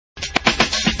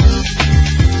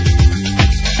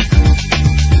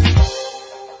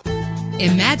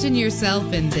Imagine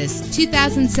yourself in this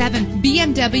 2007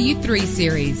 BMW 3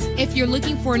 Series. If you're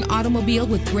looking for an automobile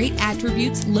with great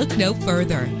attributes, look no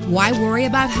further. Why worry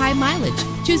about high mileage?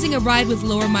 Choosing a ride with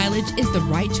lower mileage is the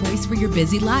right choice for your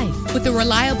busy life. With a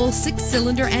reliable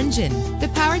 6-cylinder engine, the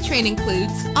powertrain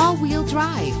includes all-wheel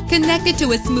drive, connected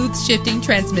to a smooth shifting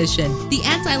transmission. The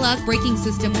anti-lock braking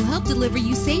system will help deliver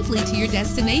you safely to your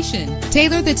destination.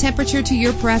 Tailor the temperature to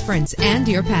your preference and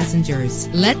your passengers.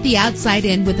 Let the outside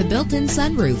in with a built-in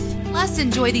sunroof. Plus,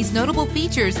 enjoy these notable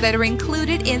features that are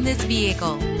included in this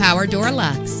vehicle: power door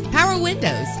locks, power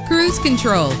windows, cruise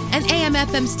control, an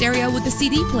AM/FM stereo with a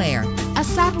CD player, a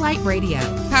satellite radio,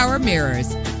 power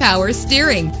mirrors, power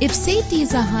steering. If safety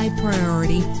is a high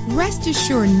priority, rest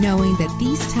assured knowing that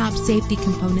these top safety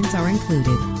components are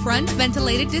included: front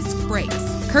ventilated disc brakes,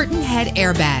 curtain head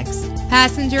airbags,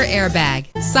 passenger airbag,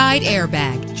 side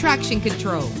airbag, traction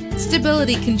control,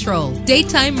 stability control,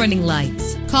 daytime running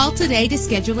lights. Call today to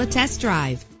schedule a test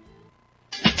drive.